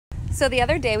So the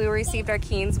other day we received our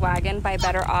Keenz wagon by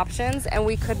Better Options, and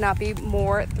we could not be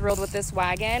more thrilled with this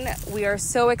wagon. We are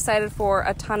so excited for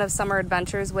a ton of summer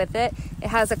adventures with it. It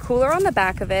has a cooler on the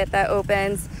back of it that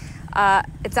opens.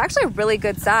 It's actually a really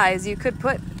good size. You could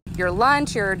put your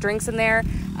lunch, your drinks in there.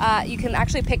 You can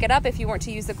actually pick it up if you want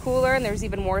to use the cooler, and there's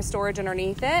even more storage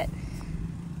underneath it.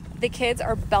 The kids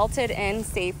are belted in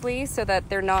safely so that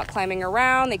they're not climbing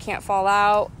around, they can't fall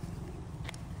out.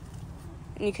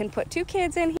 And you can put 2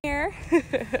 kids in here.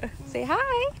 Say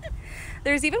hi.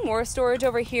 There's even more storage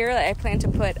over here that I plan to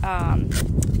put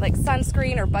like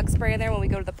sunscreen or bug spray in there when we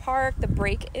go to the park. The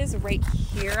brake is right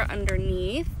here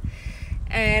underneath.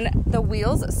 And the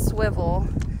wheels swivel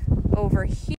over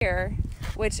here,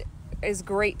 which is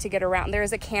great to get around. There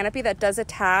is a canopy that does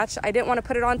attach. I didn't want to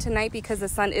put it on tonight because the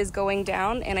sun is going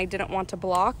down and I didn't want to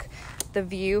block the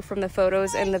view from the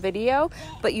photos and the video,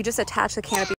 but you just attach the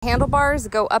canopy. Handlebars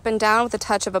go up and down with the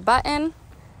touch of a button.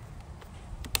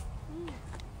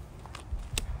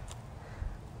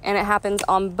 And it happens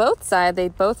on both sides. They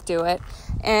both do it.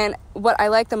 And what I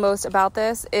like the most about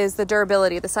this is the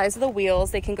durability, the size of the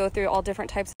wheels. They can go through all different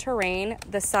types of terrain.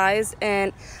 The size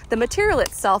and the material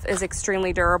itself is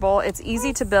extremely durable. It's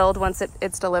easy to build once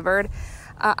it's delivered.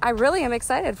 I really am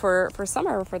excited for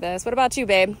summer for this. What about you,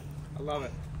 babe? I love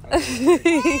it.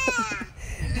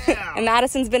 Yeah. And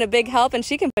Madison's been a big help, and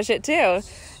she can push it too,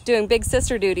 doing big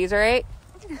sister duties, right?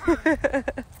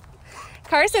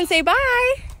 Carson, say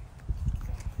bye.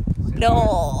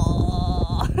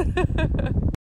 No.